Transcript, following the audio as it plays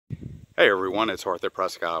Hey everyone, it's Arthur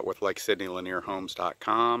Prescott with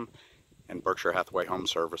LakeLanierHomes.com and Berkshire Hathaway Home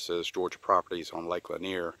Services, Georgia Properties on Lake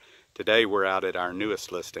Lanier. Today we're out at our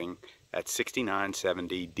newest listing at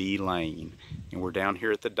 6970 Dee Lane, and we're down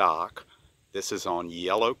here at the dock. This is on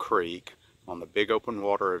Yellow Creek, on the big open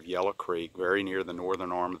water of Yellow Creek, very near the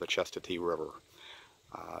northern arm of the Chestatee River.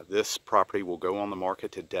 This property will go on the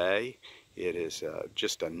market today. It is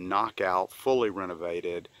just a knockout, fully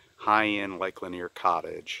renovated, high-end Lake Lanier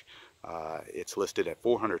cottage. It's listed at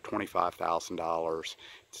 $425,000.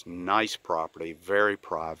 It's a nice property, very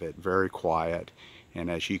private, very quiet, and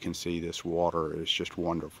as you can see, this water is just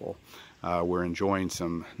wonderful. We're enjoying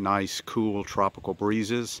some nice, cool tropical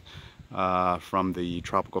breezes from the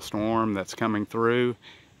tropical storm that's coming through.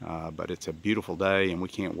 But it's a beautiful day, and we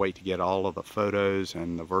can't wait to get all of the photos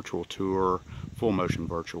and the virtual tour, full motion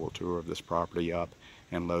virtual tour of this property up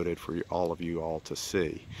and loaded for all of you all to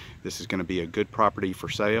see. This is going to be a good property for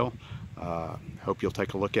sale. Hope you'll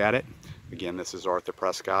take a look at it. Again, this is Arthur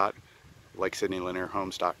Prescott,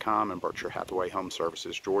 LakeLanierHomes.com and Berkshire Hathaway Home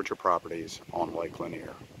Services, Georgia Properties on Lake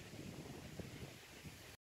Lanier.